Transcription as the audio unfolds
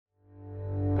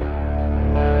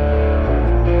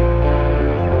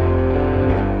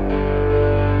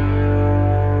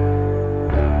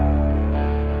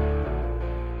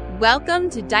Welcome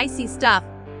to Dicey Stuff,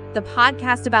 the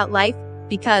podcast about life,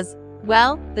 because,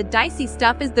 well, the dicey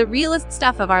stuff is the realest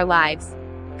stuff of our lives.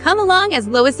 Come along as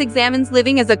Lois examines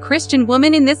living as a Christian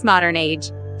woman in this modern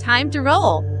age. Time to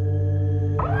roll.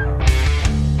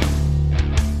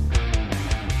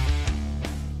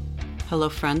 Hello,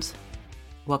 friends.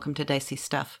 Welcome to Dicey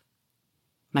Stuff.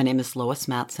 My name is Lois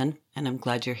Matson, and I'm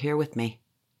glad you're here with me.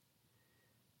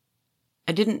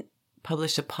 I didn't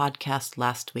publish a podcast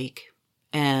last week,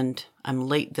 and I'm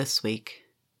late this week.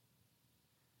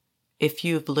 If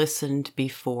you've listened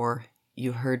before,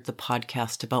 you heard the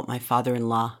podcast about my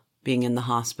father-in-law being in the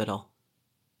hospital,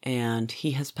 and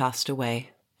he has passed away,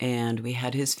 and we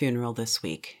had his funeral this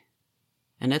week.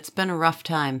 And it's been a rough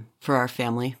time for our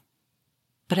family.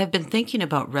 But I've been thinking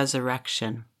about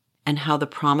resurrection and how the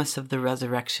promise of the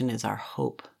resurrection is our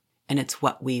hope, and it's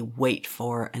what we wait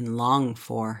for and long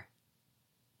for.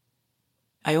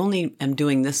 I only am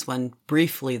doing this one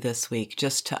briefly this week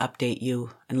just to update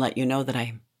you and let you know that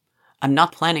I'm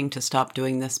not planning to stop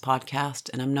doing this podcast,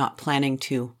 and I'm not planning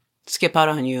to skip out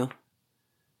on you.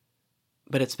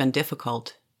 But it's been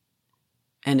difficult,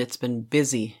 and it's been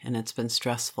busy, and it's been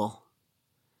stressful.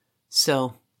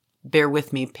 So bear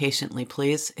with me patiently,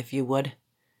 please, if you would.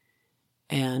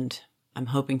 And I'm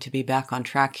hoping to be back on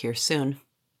track here soon.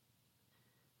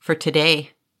 For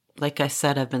today, like I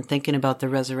said, I've been thinking about the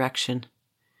resurrection.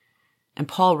 And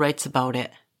Paul writes about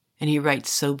it, and he writes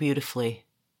so beautifully.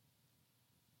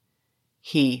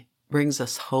 He brings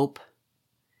us hope.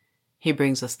 He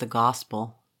brings us the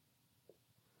gospel.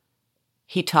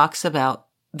 He talks about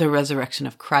the resurrection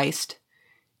of Christ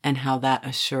and how that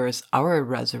assures our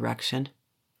resurrection,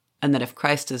 and that if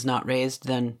Christ is not raised,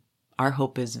 then our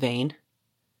hope is vain.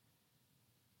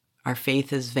 Our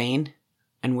faith is vain,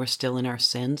 and we're still in our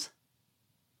sins.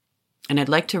 And I'd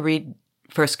like to read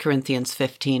 1 Corinthians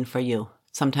 15 for you.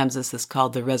 Sometimes this is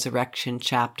called the resurrection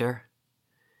chapter.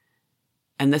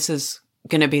 And this is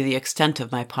going to be the extent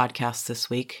of my podcast this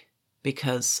week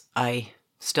because I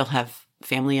still have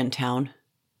family in town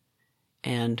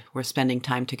and we're spending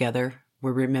time together.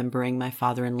 We're remembering my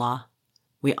father-in-law.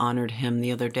 We honored him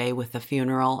the other day with a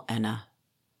funeral and a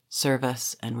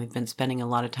service, and we've been spending a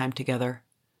lot of time together,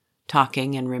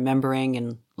 talking and remembering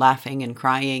and laughing and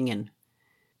crying and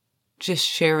just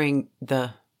sharing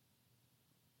the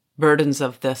burdens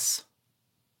of this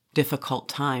difficult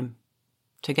time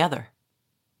together.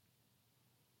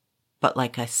 But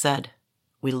like I said,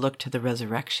 we look to the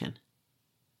resurrection.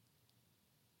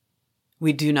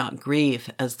 We do not grieve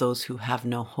as those who have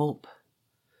no hope.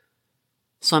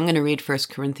 So I'm going to read 1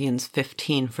 Corinthians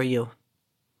 15 for you.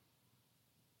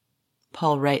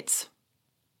 Paul writes,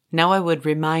 "Now I would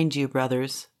remind you,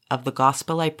 brothers, of the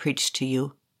gospel I preached to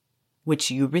you,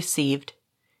 which you received,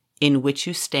 in which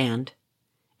you stand,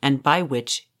 and by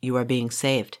which you are being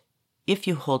saved, if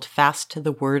you hold fast to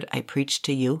the word I preached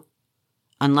to you,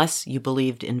 unless you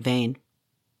believed in vain.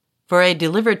 For I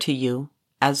delivered to you,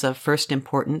 as of first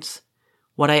importance,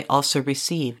 what I also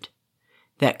received,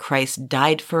 that Christ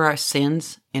died for our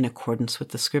sins in accordance with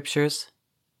the Scriptures,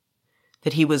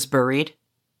 that he was buried,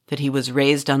 that he was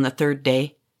raised on the third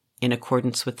day in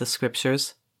accordance with the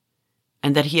Scriptures,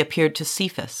 and that he appeared to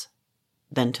Cephas,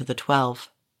 then to the 12.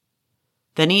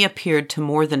 Then he appeared to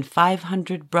more than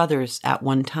 500 brothers at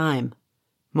one time,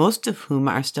 most of whom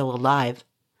are still alive,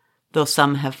 though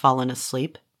some have fallen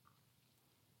asleep.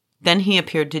 Then he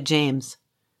appeared to James,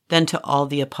 then to all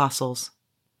the apostles.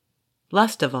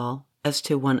 Last of all, as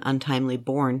to one untimely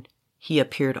born, he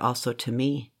appeared also to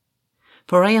me.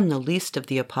 For I am the least of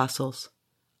the apostles,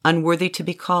 unworthy to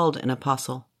be called an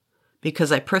apostle,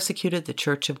 because I persecuted the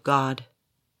church of God.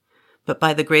 But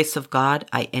by the grace of God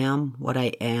I am what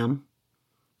I am,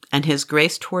 and his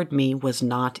grace toward me was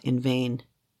not in vain.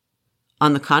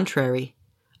 On the contrary,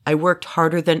 I worked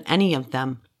harder than any of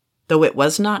them, though it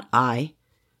was not I,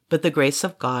 but the grace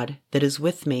of God that is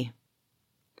with me.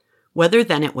 Whether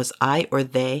then it was I or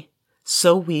they,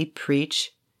 so we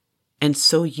preach, and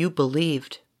so you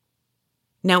believed.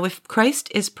 Now if Christ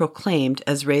is proclaimed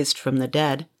as raised from the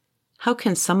dead, how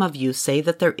can some of you say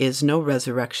that there is no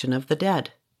resurrection of the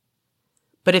dead?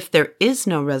 But if there is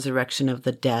no resurrection of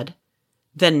the dead,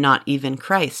 then not even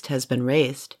Christ has been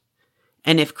raised.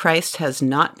 And if Christ has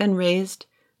not been raised,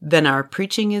 then our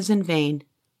preaching is in vain,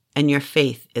 and your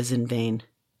faith is in vain.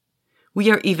 We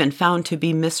are even found to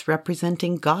be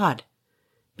misrepresenting God,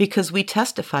 because we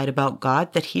testified about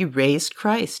God that he raised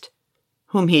Christ,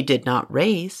 whom he did not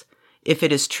raise, if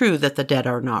it is true that the dead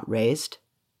are not raised.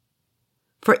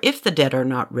 For if the dead are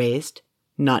not raised,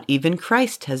 not even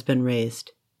Christ has been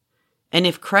raised. And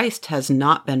if Christ has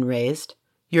not been raised,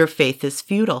 your faith is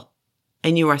futile,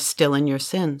 and you are still in your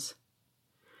sins.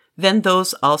 then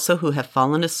those also who have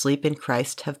fallen asleep in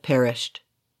Christ have perished.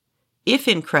 If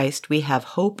in Christ we have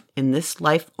hope in this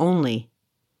life only,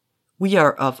 we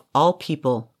are of all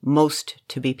people most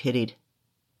to be pitied.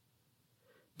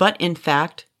 But in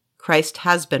fact, Christ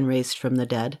has been raised from the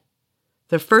dead,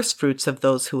 the firstfruits of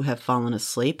those who have fallen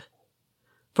asleep.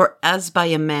 For as by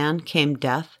a man came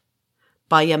death,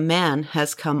 by a man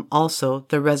has come also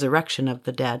the resurrection of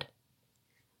the dead.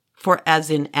 For as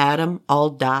in Adam all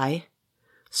die,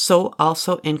 so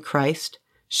also in Christ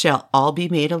shall all be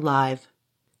made alive,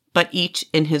 but each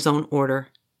in his own order.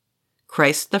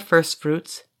 Christ the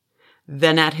firstfruits,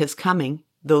 then at his coming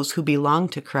those who belong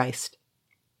to Christ.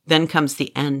 Then comes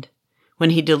the end,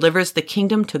 when he delivers the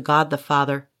kingdom to God the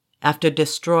Father, after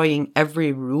destroying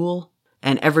every rule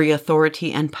and every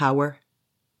authority and power.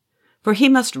 For he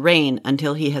must reign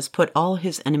until he has put all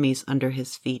his enemies under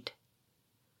his feet.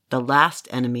 The last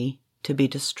enemy to be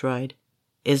destroyed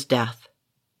is death.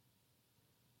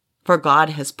 For God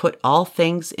has put all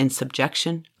things in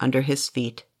subjection under his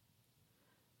feet.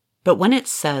 But when it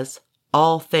says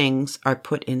all things are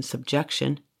put in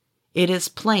subjection, it is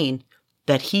plain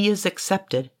that he is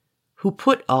accepted who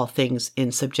put all things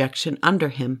in subjection under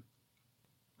him.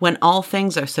 When all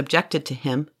things are subjected to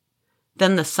him,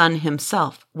 then the Son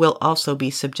himself will also be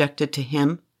subjected to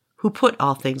him who put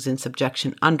all things in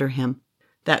subjection under him,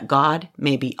 that God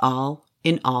may be all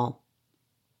in all.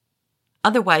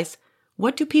 Otherwise,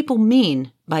 what do people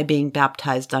mean by being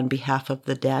baptized on behalf of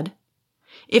the dead?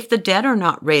 If the dead are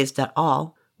not raised at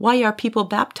all, why are people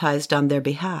baptized on their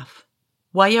behalf?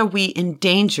 Why are we in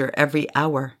danger every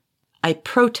hour? I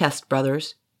protest,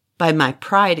 brothers, by my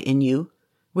pride in you,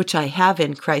 which I have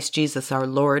in Christ Jesus our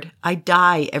Lord, I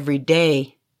die every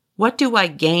day. What do I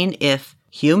gain if,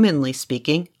 humanly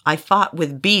speaking, I fought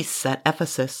with beasts at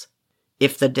Ephesus?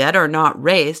 If the dead are not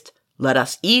raised, let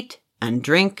us eat and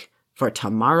drink, for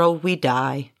tomorrow we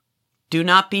die. Do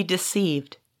not be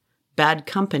deceived. Bad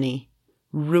company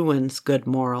ruins good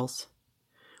morals.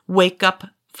 Wake up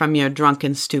from your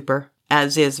drunken stupor,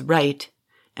 as is right,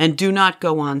 and do not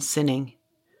go on sinning.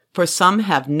 For some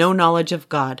have no knowledge of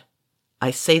God. I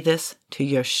say this to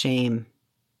your shame.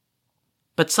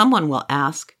 But someone will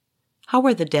ask, how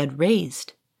are the dead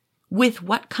raised? With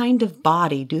what kind of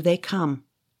body do they come?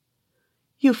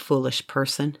 You foolish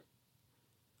person.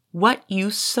 What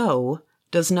you sow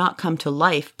does not come to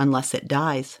life unless it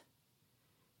dies.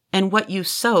 And what you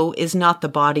sow is not the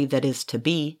body that is to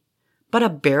be, but a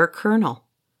bare kernel,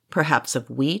 perhaps of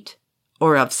wheat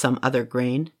or of some other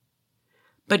grain.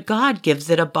 But God gives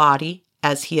it a body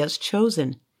as he has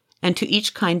chosen, and to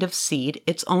each kind of seed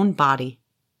its own body.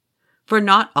 For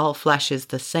not all flesh is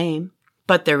the same,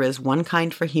 but there is one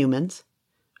kind for humans,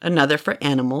 another for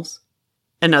animals,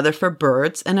 another for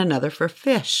birds, and another for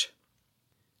fish.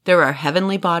 There are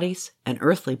heavenly bodies and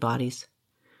earthly bodies,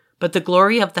 but the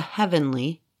glory of the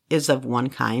heavenly is of one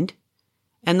kind,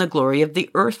 and the glory of the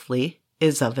earthly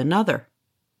is of another.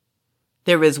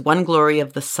 There is one glory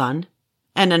of the sun,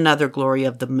 and another glory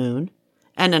of the moon,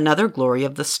 and another glory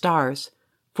of the stars,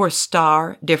 for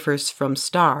star differs from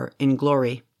star in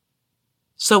glory.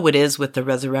 So it is with the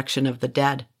resurrection of the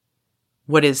dead.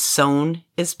 What is sown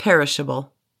is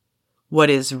perishable. What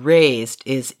is raised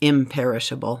is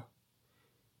imperishable.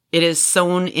 It is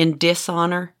sown in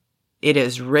dishonor. It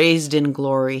is raised in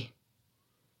glory.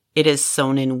 It is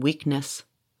sown in weakness.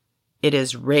 It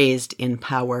is raised in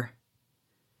power.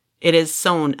 It is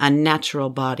sown a natural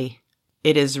body.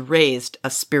 It is raised a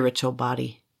spiritual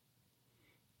body.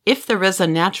 If there is a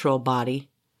natural body,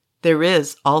 there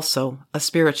is also a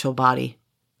spiritual body.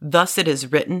 Thus it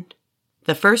is written,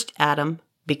 the first Adam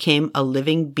became a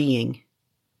living being.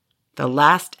 The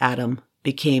last Adam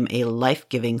became a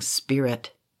life-giving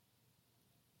spirit.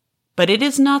 But it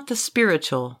is not the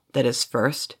spiritual that is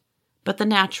first, but the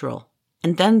natural,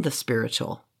 and then the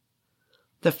spiritual.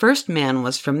 The first man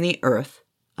was from the earth,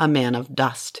 a man of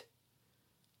dust.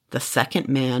 The second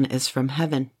man is from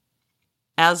heaven.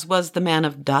 As was the man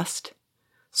of dust,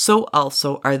 so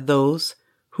also are those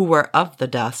who are of the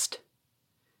dust.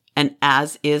 And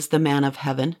as is the man of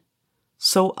heaven,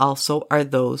 so also are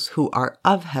those who are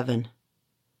of heaven.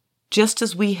 Just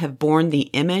as we have borne the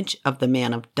image of the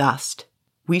man of dust,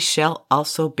 we shall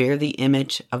also bear the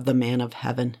image of the man of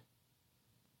heaven.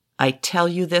 I tell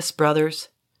you this, brothers,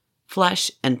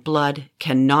 flesh and blood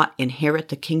cannot inherit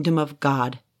the kingdom of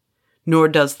God, nor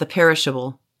does the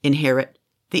perishable inherit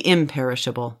the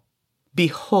imperishable.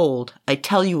 Behold, I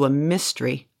tell you a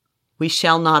mystery. We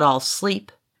shall not all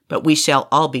sleep, but we shall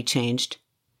all be changed.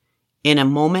 In a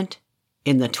moment,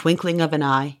 in the twinkling of an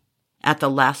eye, at the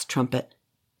last trumpet.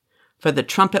 For the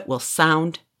trumpet will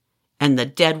sound, and the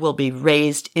dead will be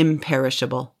raised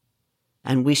imperishable,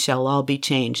 and we shall all be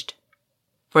changed.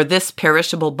 For this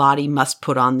perishable body must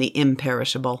put on the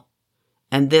imperishable,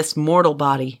 and this mortal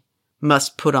body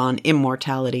must put on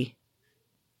immortality.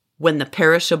 When the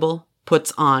perishable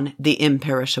puts on the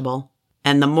imperishable,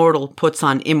 and the mortal puts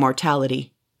on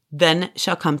immortality, then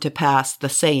shall come to pass the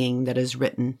saying that is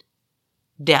written,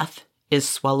 Death is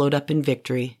swallowed up in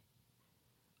victory.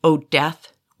 O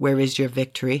death, where is your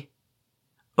victory?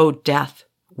 O death,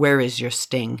 where is your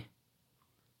sting?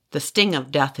 The sting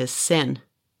of death is sin,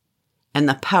 and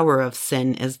the power of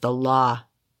sin is the law.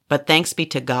 But thanks be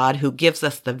to God who gives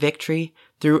us the victory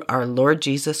through our Lord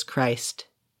Jesus Christ.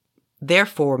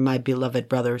 Therefore, my beloved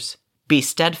brothers, be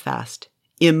steadfast,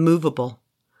 immovable,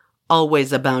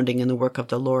 always abounding in the work of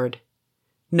the Lord,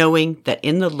 knowing that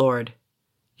in the Lord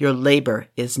your labor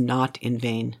is not in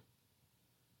vain.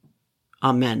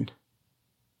 Amen.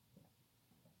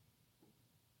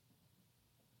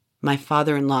 My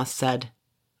father-in-law said,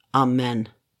 Amen,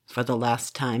 for the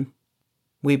last time.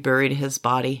 We buried his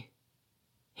body,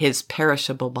 his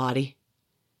perishable body,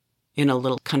 in a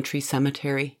little country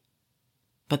cemetery,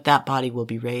 but that body will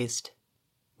be raised.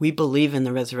 We believe in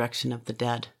the resurrection of the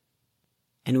dead,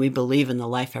 and we believe in the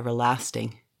life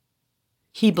everlasting.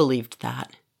 He believed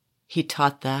that. He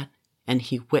taught that, and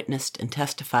he witnessed and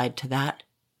testified to that.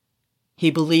 He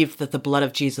believed that the blood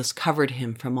of Jesus covered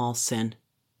him from all sin.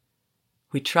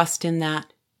 We trust in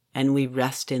that, and we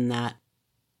rest in that,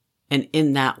 and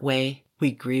in that way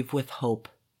we grieve with hope.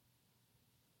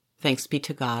 Thanks be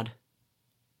to God.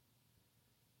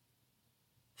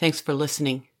 Thanks for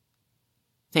listening.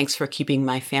 Thanks for keeping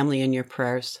my family in your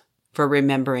prayers, for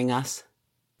remembering us.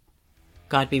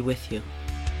 God be with you.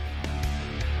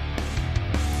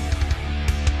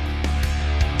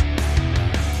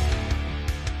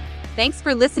 Thanks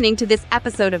for listening to this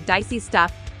episode of Dicey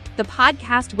Stuff, the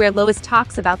podcast where Lois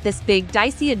talks about this big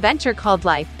dicey adventure called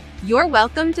life. You're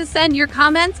welcome to send your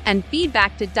comments and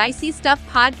feedback to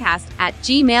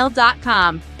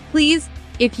diceystuffpodcast@gmail.com. Please,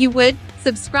 if you would,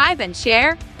 subscribe and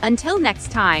share. Until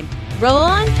next time, roll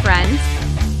on, friends.